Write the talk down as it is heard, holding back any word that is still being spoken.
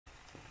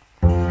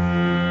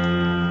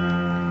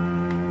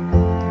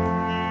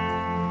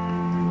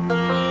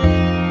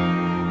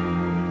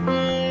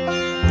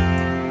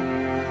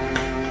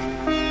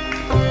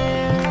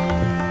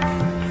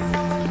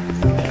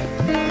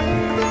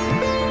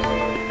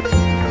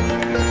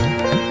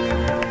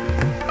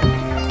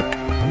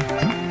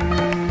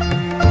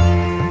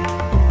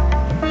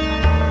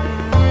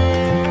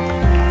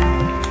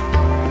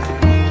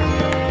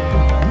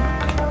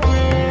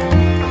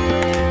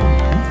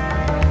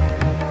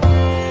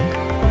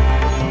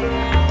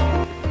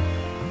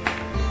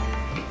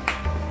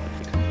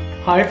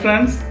Hi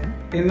friends,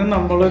 ഇന്ന്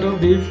നമ്മളൊരു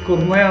beef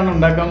കുർമയാണ്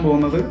ഉണ്ടാക്കാൻ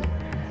പോകുന്നത്.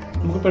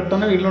 നമുക്ക്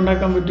പെട്ടെന്ന്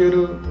വീട്ടിലുണ്ടാക്കാൻ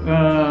പറ്റിയൊരു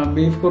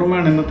ബീഫ്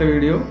കുർമയാണ് ഇന്നത്തെ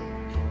വീഡിയോ.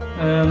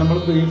 നമ്മൾ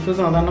ബീഫ്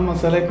സാധാരണ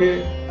മസാലയൊക്കെ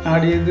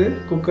ആഡ് ചെയ്ത്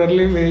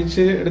കുക്കറിൽ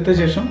വേവിച്ച് എടുത്ത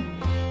ശേഷം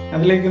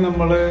അതിലേക്ക്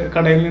നമ്മൾ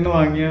കടയിൽ നിന്ന്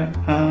വാങ്ങിയ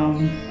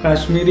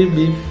കാശ്മീരി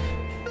ബീഫ്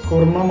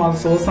കുർമ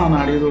സോസാണ്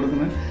ആഡ് ചെയ്ത്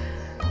കൊടുക്കുന്നത്.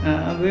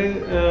 അത്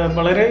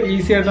വളരെ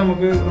ഈസി ആയിട്ട്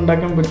നമുക്ക്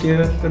ഉണ്ടാക്കാൻ പറ്റിയ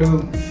ഒരു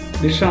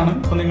ഡിഷാണ്.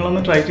 അപ്പോൾ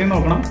നിങ്ങളൊന്ന് ട്രൈ ചെയ്ത്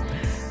നോക്കണം.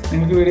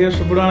 നിങ്ങൾക്ക് വീഡിയോ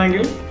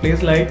ഇഷ്ടപ്പെടുകയാണെങ്കിൽ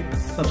please like,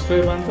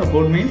 subscribe and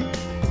support me.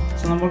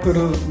 So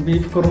നമുക്കൊരു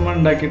ബീഫ് കുർമ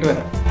ഉണ്ടാക്കിയിട്ട്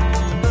വരാം.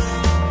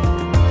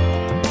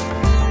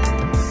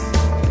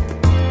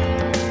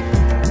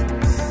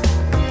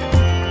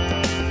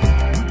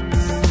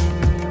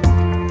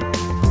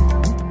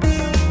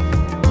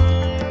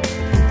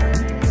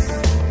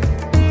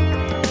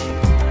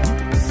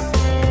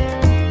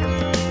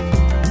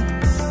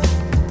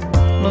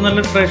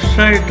 നല്ല ഫ്രഷ്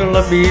ആയിട്ടുള്ള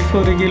ബീഫ്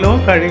 1 കിലോ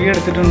കഴുകി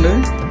എടുത്തിട്ടുണ്ട്.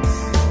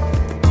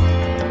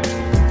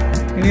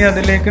 ഇനി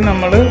അതിലേക്ക്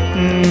നമ്മൾ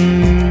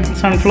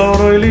സൺഫ്ലവർ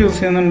ഓയിൽ യൂസ്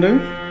ചെയ്യുന്നുണ്ട്.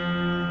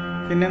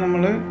 പിന്നെ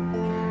നമ്മൾ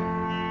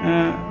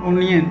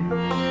ഒണിയൻ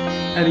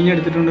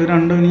അരിഞ്ഞെടുത്തിട്ടുണ്ട്,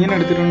 2 ഒണിയൻ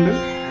എടുത്തിട്ടുണ്ട്.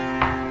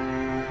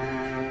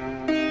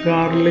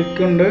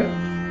 ഗാർലിക് ഉണ്ട്,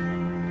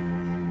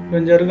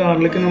 5-6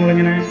 ഗാർലിക്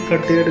നമ്മളിങ്ങനെ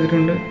കട്ട്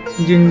ചെയ്തെടുത്തിട്ടുണ്ട്.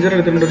 ജിഞ്ചർ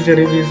എടുത്തിട്ടുണ്ട്, ഒരു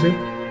ചെറിയ പീസ്.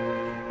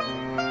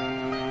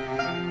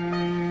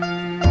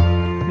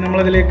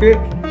 നമ്മളതിലേക്ക്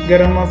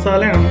ഗരം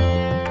മസാലയാണ്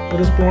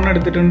 1 സ്പൂൺ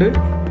എടുത്തിട്ടുണ്ട്.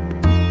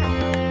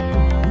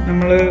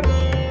 നമ്മൾ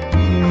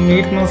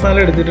മീറ്റ് മസാല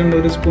എടുത്തിട്ടുണ്ട്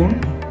 1 സ്പൂൺ.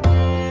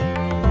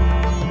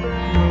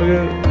 നമ്മൾ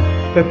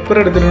പെപ്പർ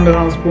എടുത്തിട്ടുണ്ട്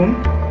 1/2 സ്പൂൺ.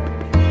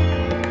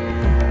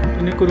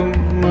 പിന്നെ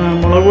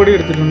മുളക് പൊടി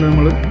എടുത്തിട്ടുണ്ട്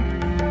നമ്മൾ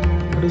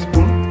 1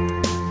 സ്പൂൺ.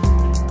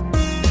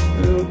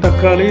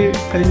 തക്കാളി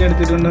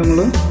അരിഞ്ഞെടുത്തിട്ടുണ്ട് നമ്മൾ.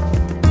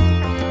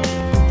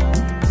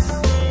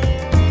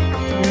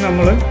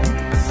 നമ്മൾ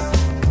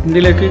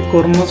ഇതിലേക്ക്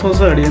കൊർമ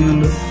സോസ് ആഡ്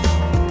ചെയ്യുന്നുണ്ട്.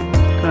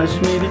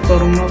 കാശ്മീരി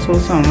കൊർമ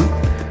സോസാണ്,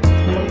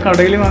 നമുക്ക്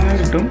കടയിൽ വാങ്ങാൻ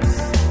കിട്ടും.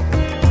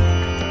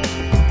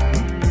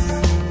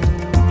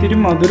 ഇത്തിരി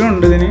മധുരം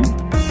ഉണ്ട് ഇതിന്,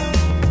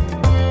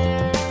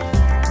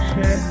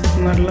 പക്ഷേ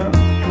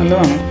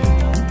നല്ലതാണ്.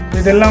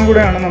 ഇതെല്ലാം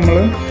കൂടെയാണ് നമ്മൾ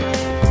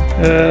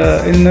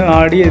ഇന്ന്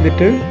ആഡ്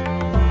ചെയ്തിട്ട്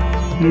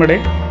നമ്മുടെ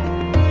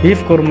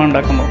ബീഫ് കുർമ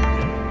ഉണ്ടാക്കാൻ പോകും.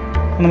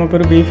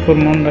 നമുക്കൊരു ബീഫ്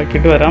കുർമ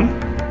ഉണ്ടാക്കിയിട്ട് വരാം.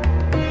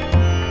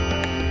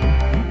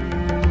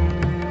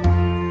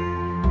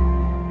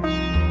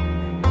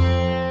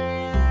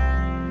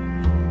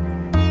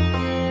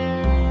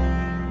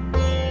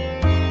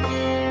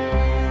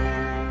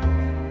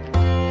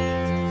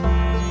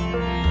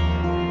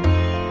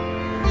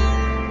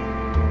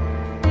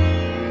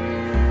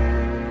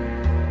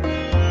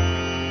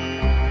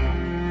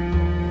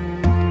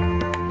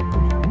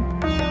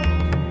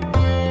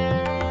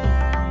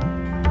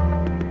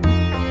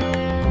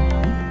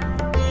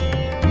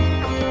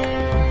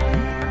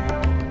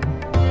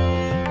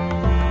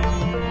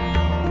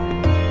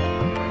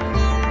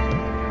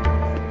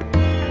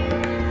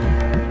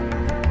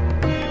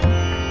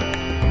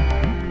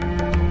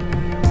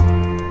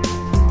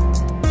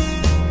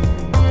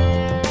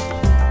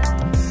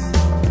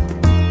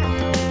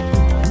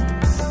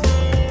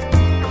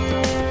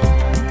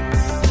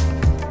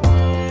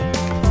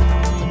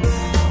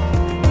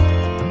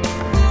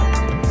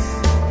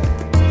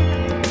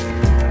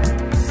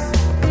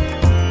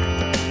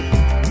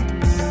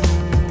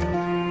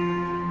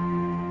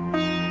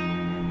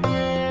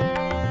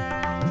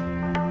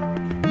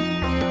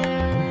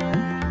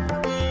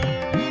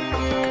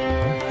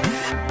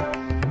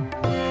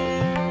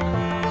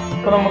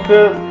 അപ്പോൾ നമുക്ക്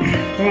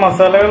ഈ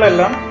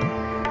മസാലകളെല്ലാം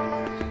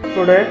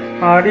കൂടെ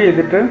ആഡ്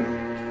ചെയ്തിട്ട്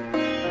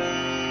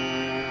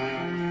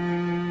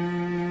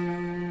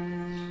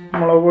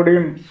മുളക്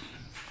പൊടിയും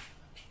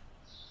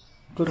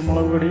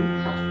കുരുമുളക് പൊടി,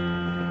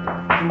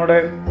 നമ്മുടെ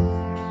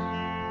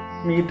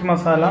മീറ്റ്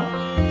മസാല,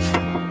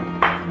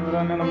 അതുപോലെ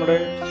തന്നെ നമ്മുടെ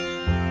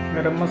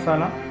ഗരം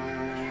മസാല,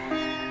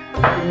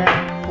 പിന്നെ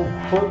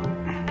ഉപ്പ്,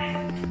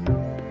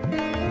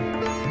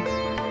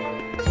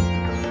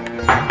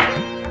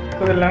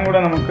 ഇതെല്ലാം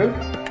കൂടെ നമുക്ക്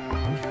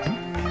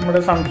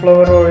നമ്മുടെ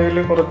സൺഫ്ലവർ ഓയിൽ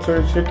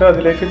കുറച്ചൊഴിച്ചിട്ട്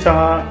അതിലേക്ക്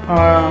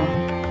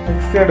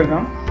മിക്സ്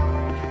ചെയ്തെടുക്കാം.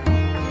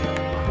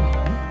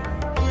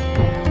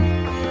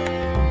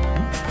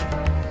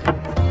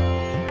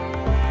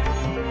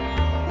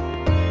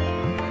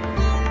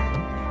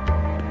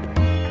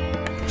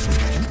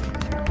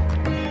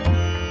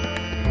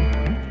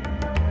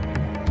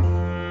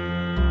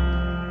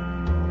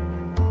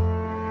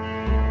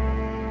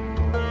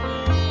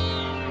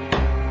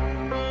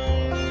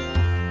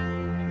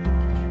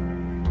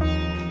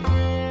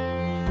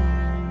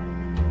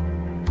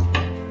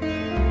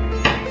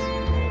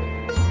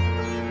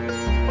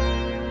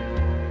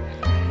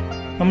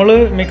 നമ്മൾ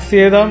മിക്സ്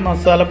ചെയ്ത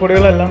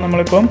മസാലപ്പൊടികളെല്ലാം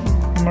നമ്മളിപ്പം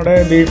നമ്മുടെ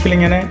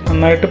ബീഫിലിങ്ങനെ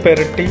നന്നായിട്ട്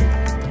പുരട്ടി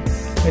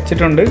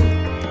വെച്ചിട്ടുണ്ട്.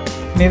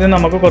 ഇനി ഇത്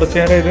നമുക്ക് കുറച്ച്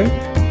നേരം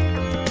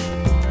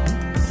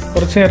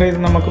ഇത്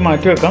നമുക്ക്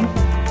മാറ്റി വെക്കാം.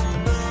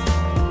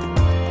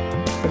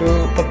 ഒരു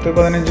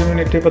 10-15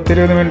 മിനിറ്റ്,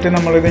 10-20 മിനിറ്റ്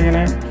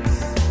നമ്മളിതിങ്ങനെ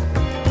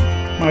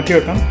മാറ്റി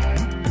വെക്കാം.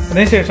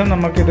 അതിനുശേഷം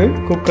നമുക്കിത്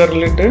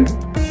കുക്കറിലിട്ട്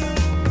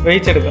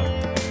വേവിച്ചെടുക്കാം.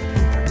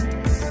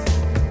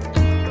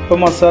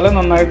 അപ്പോൾ മസാല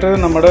നന്നായിട്ട്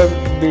നമ്മുടെ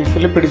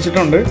ബീഫിൽ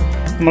പിടിച്ചിട്ടുണ്ട്.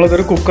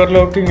 നമ്മളതൊരു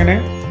കുക്കറിലേക്ക് ഇങ്ങനെ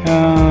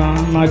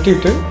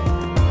മാറ്റിയിട്ട്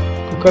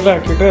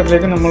കുക്കറിലാക്കിയിട്ട്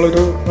അതിലേക്ക്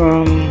നമ്മളൊരു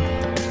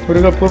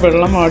 1 കപ്പ്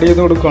വെള്ളം ആഡ്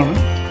ചെയ്ത് കൊടുക്കുകയാണ്.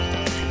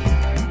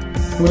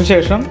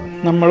 അതിനുശേഷം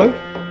നമ്മൾ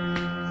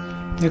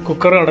ഈ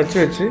കുക്കർ അടച്ചു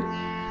വെച്ച്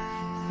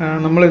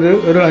നമ്മളിത്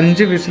ഒരു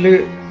 5 വിസിൽ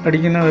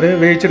അടിക്കുന്നവരെ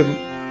വേവിച്ചെടുക്കും.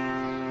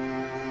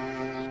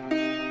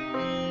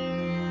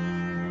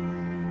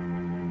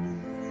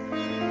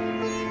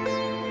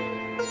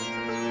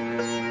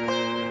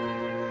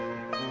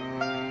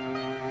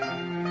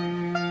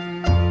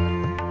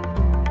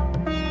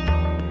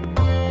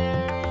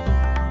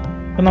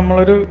 അപ്പം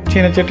നമ്മളൊരു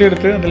ചീനച്ചട്ടി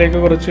എടുത്ത് അതിലേക്ക്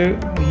കുറച്ച്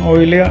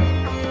ഓയിൽ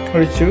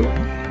ഒഴിച്ചു.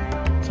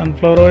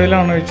 സൺഫ്ലവർ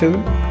ഓയിലാണ് ഒഴിച്ചത്.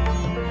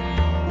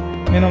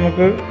 ഇനി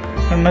നമുക്ക്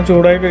എണ്ണ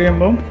ചൂടായി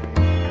കഴിയുമ്പം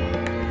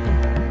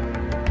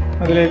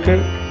അതിലേക്ക്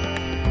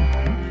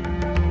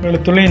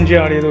വെളുത്തുള്ളി ഇഞ്ചി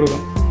ആഡ് ചെയ്ത്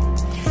കൊടുക്കാം.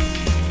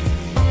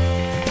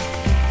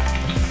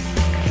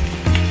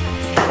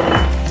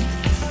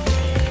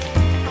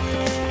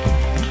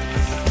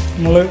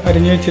 നമ്മൾ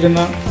അരിഞ്ഞു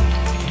വെച്ചിരുന്ന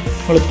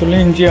വെളുത്തുള്ളി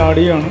ഇഞ്ചി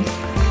ആഡ് ചെയ്യുകയാണ്.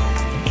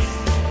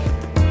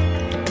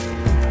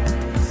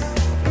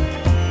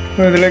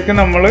 ഇതിലേക്ക്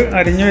നമ്മൾ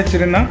അരിഞ്ഞു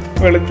വെച്ചിരുന്ന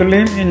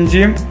വെളുത്തുള്ളിയും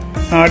ഇഞ്ചിയും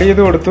ആഡ് ചെയ്ത്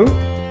കൊടുത്തു.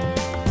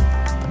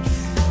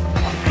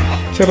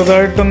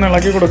 ചെറുതായിട്ടൊന്ന്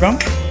ഇളക്കി കൊടുക്കാം.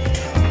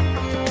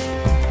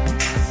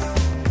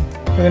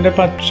 ഇതിൻ്റെ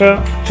പച്ച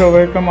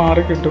ചുവയൊക്കെ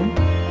മാറി കിട്ടും.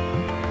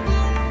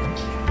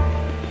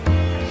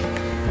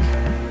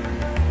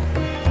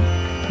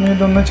 ഇനി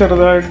ഇതൊന്ന്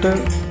ചെറുതായിട്ട്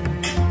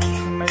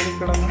എണ്ണയിൽ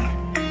കിടന്ന്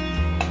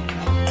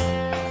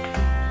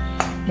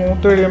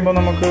മൂത്ത് കഴിയുമ്പോൾ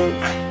നമുക്ക്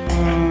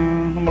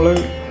നമ്മൾ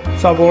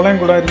സവോളയും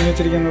കൂടെ അരിഞ്ഞു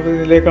വെച്ചിരിക്കുന്നത്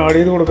ഇതിലേക്ക് ആഡ്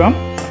ചെയ്ത് കൊടുക്കാം.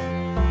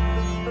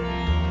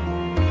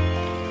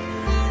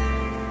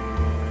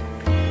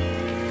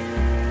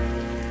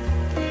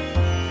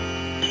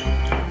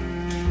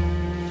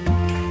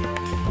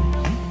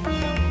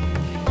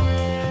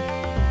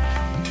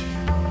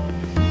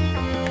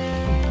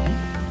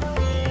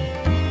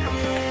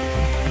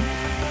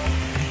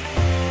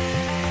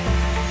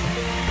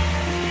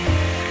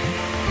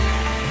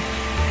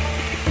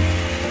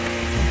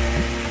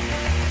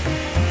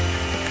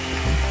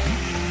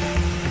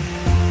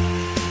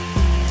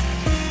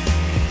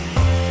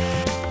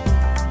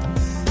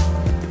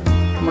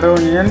 നമ്മുടെ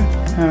ഒനിയൻ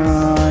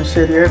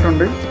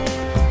ശരിയായിട്ടുണ്ട്.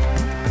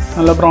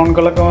 നല്ല ബ്രൗൺ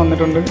കളറൊക്കെ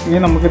വന്നിട്ടുണ്ട്. ഇനി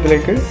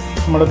നമുക്കിതിലേക്ക്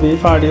നമ്മുടെ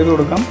ബീഫ് ആഡ് ചെയ്ത്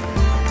കൊടുക്കാം.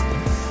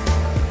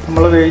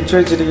 നമ്മൾ വേവിച്ച്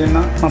വെച്ചിരിക്കുന്ന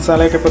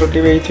മസാലയൊക്കെ പുരട്ടി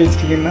വേവിച്ച്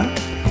വെച്ചിരിക്കുന്ന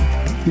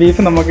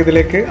ബീഫ്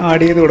നമുക്കിതിലേക്ക്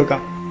ആഡ് ചെയ്ത്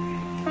കൊടുക്കാം.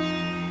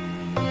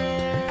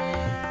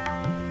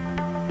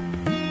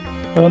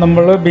 അപ്പോൾ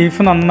നമ്മൾ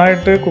ബീഫ്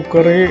നന്നായിട്ട്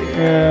കുക്കറിൽ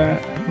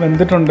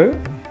വെന്തിട്ടുണ്ട്.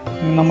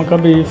 നമുക്ക്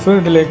ആ ബീഫ്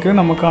ഇതിലേക്ക്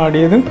നമുക്ക് ആഡ്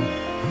ചെയ്ത്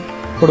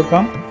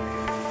കൊടുക്കാം.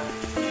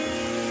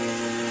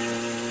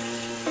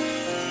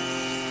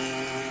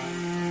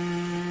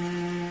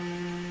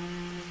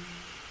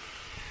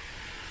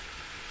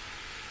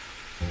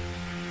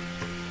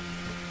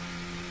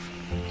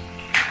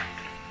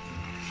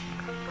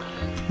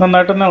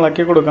 നന്നായിട്ടൊന്ന്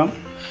ഇളക്കി കൊടുക്കാം.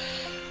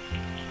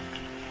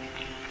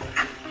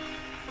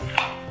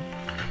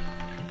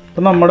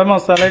 അപ്പം നമ്മുടെ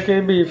മസാലയൊക്കെ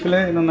ഈ ബീഫിൽ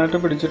നന്നായിട്ട്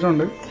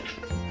പിടിച്ചിട്ടുണ്ട്.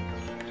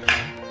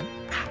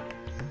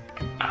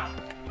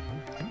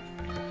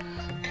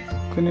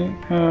 ഇനി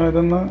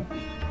ഇതൊന്ന്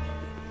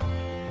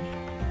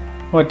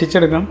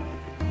വറ്റിച്ചെടുക്കാം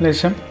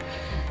ലേശം.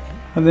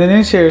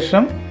 അതിന്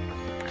ശേഷം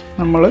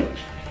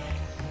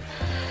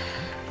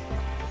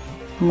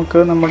നമുക്ക്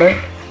നമ്മുടെ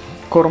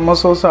കുർമ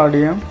സോസ് ആഡ്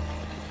ചെയ്യാം.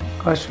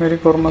 കാശ്മീരി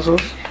കുർമ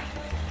സോസ്.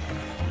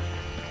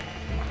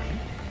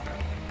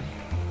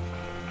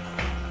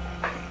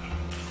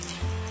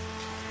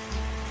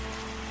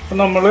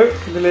 അപ്പം നമ്മൾ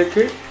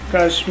ഇതിലേക്ക്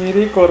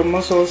കാശ്മീരി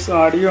കുർമ സോസ്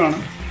ആഡ് ചെയ്യുകയാണ്.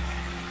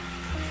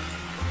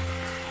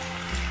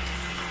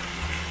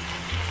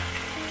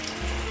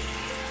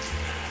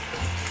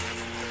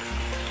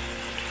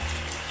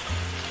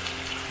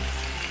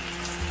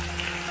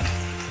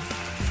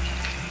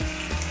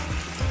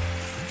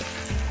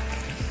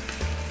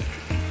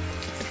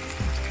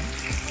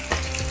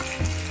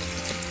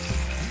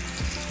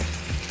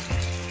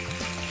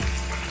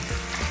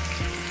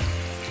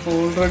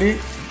 Already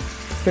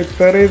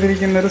prepare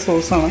ചെയ്തിരിക്കുന്നൊരു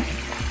സോസാണ്.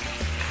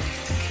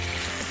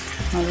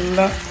 നല്ല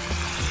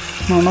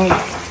മണവും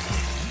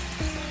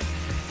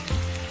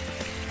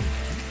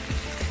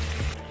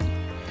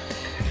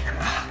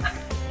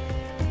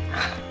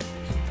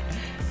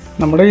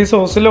നമ്മുടെ ഈ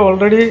സോസിൽ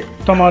ഓൾറെഡി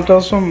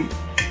ടൊമാറ്റോസും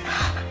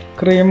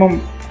ക്രീമും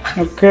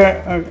ഒക്കെ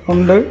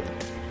ഉണ്ട്.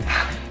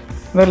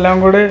 ഇതെല്ലാം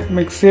കൂടെ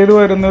മിക്സ് ചെയ്ത്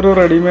വരുന്നൊരു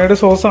റെഡിമെയ്ഡ്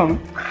സോസാണ്.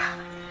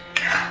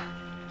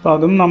 അപ്പോൾ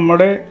അതും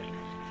നമ്മുടെ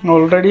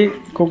ഓൾറെഡി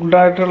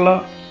കുക്ക്ഡായിട്ടുള്ള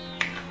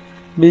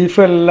ബീഫ്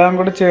എല്ലാം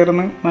കൂടി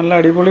ചേർന്ന് നല്ല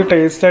അടിപൊളി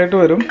ടേസ്റ്റായിട്ട്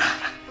വരും.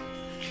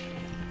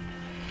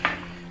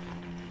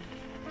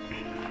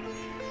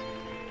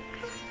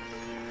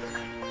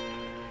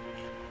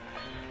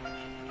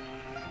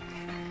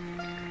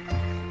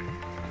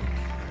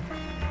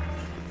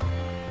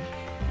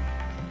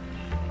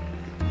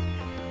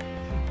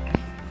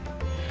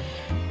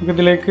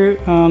 നമുക്കിതിലേക്ക്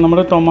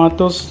നമ്മുടെ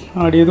ടൊമാറ്റോസ്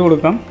ആഡ് ചെയ്ത്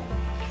കൊടുക്കാം.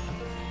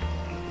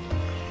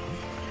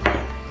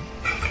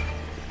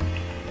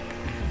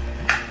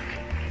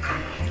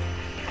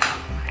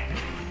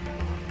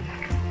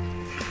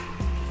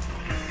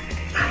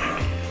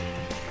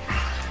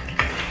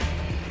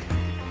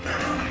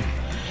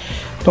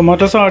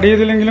 ടൊമാറ്റോസ് ആഡ്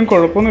ചെയ്തില്ലെങ്കിലും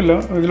കുഴപ്പമൊന്നുമില്ല.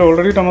 ഇതിൽ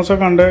ഓൾറെഡി ടൊമാറ്റോ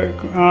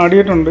ആഡ്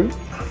ചെയ്തിട്ടുണ്ട്.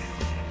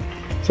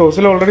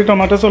 സോസിൽ ഓൾറെഡി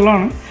ടൊമാറ്റോസ്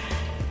ഉള്ളതാണ്,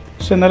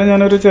 പക്ഷെ എന്നാലും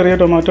ഞാനൊരു ചെറിയ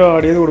ടൊമാറ്റോ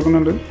ആഡ് ചെയ്ത്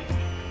കൊടുക്കുന്നുണ്ട്.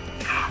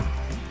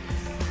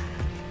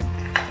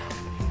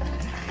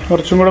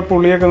 കുറച്ചും കൂടെ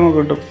പുളിയൊക്കെ നമുക്ക്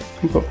കിട്ടും.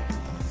 ഇപ്പോൾ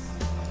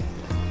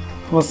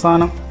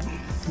അവസാനം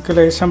നമുക്ക്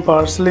ലേശം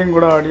പാഴ്സലിയും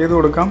കൂടെ ആഡ് ചെയ്ത്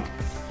കൊടുക്കാം.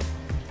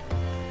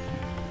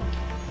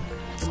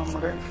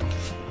 നമ്മുടെ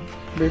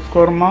ബീഫ്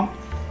കോർമ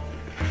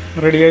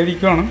റെഡി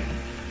ആയിരിക്കുകയാണ്.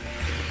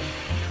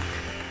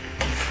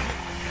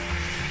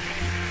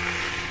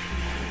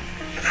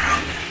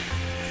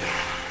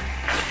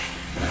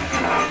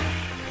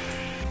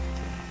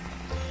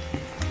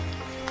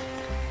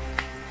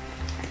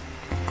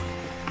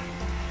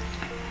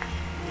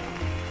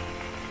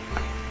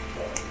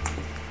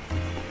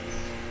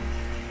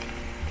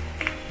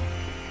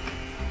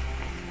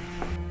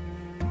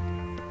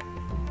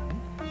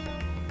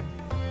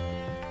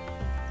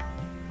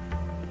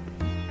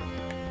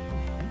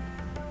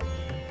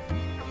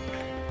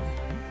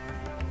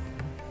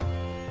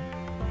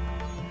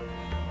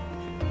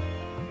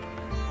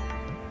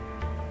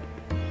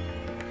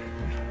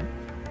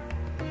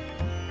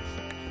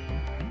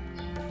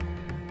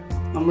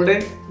 നമ്മുടെ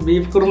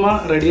ബീഫ് കുർമ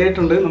റെഡി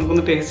ആയിട്ടുണ്ട്.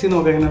 നമുക്കൊന്ന് ടേസ്റ്റ് ചെയ്ത്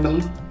നോക്കാം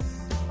എങ്ങനെയുണ്ടെന്ന്.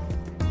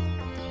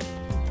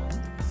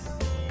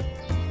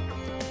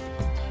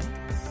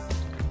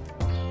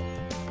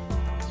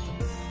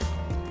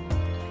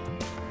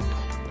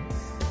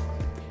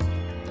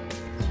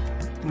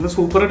 നല്ല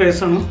സൂപ്പർ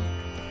ടേസ്റ്റാണ്.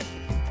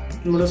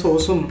 നമ്മുടെ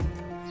സോസും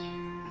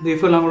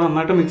ബീഫും എല്ലാം കൂടെ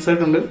നന്നായിട്ട് മിക്സ്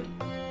ആയിട്ടുണ്ട്.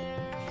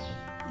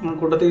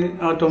 കൂട്ടത്തിൽ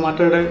ആ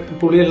ടൊമാറ്റോയുടെ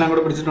പുളിയെല്ലാം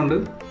കൂടെ പിടിച്ചിട്ടുണ്ട്.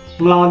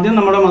 നമ്മൾ ആദ്യം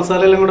നമ്മുടെ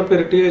മസാല എല്ലാം കൂടെ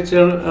പുരട്ടി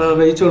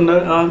വേവിച്ചുകൊണ്ട്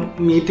ആ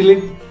മീറ്റിൽ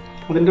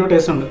അതിൻ്റെ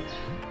ടേസ്റ്റ് ഉണ്ട്.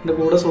 അതിൻ്റെ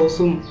കൂടെ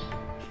സോസും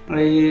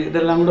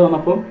ഇതെല്ലാം കൂടെ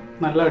വന്നപ്പോൾ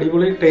നല്ല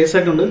അടിപൊളി ടേസ്റ്റ്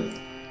ആയിട്ടുണ്ട്.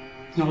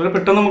 വളരെ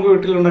പെട്ടെന്ന് നമുക്ക്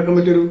വീട്ടിൽ ഉണ്ടാക്കാൻ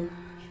പറ്റിയൊരു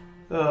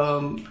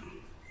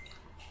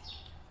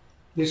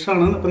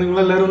ഡിഷാണ്. അപ്പോൾ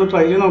നിങ്ങളെല്ലാവരും ഒന്ന്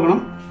ട്രൈ ചെയ്ത്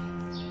നോക്കണം.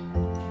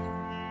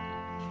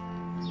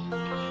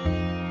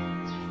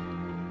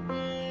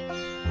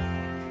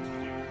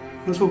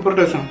 സൂപ്പർ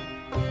ടേസ്റ്റാണ്.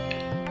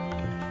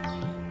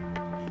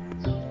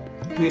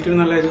 മീറ്റിന്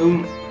നല്ല എരിവും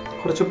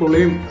കുറച്ച്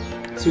പുളിയും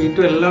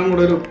സ്വീറ്റും എല്ലാം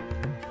കൂടെ ഒരു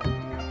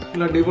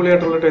നല്ല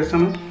അടിപൊളിയായിട്ടുള്ള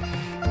ടേസ്റ്റാണ്.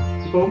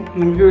 അപ്പോൾ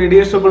നിങ്ങൾക്ക്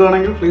വീഡിയോ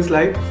ഇഷ്ടപ്പെടുകയാണെങ്കിൽ please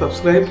like,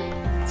 subscribe,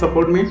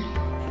 support me.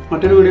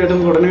 മറ്റൊരു വീഡിയോ ആയിട്ട്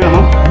നമുക്ക് ഉടനെ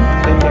കാണാം.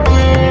 Thank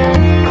you.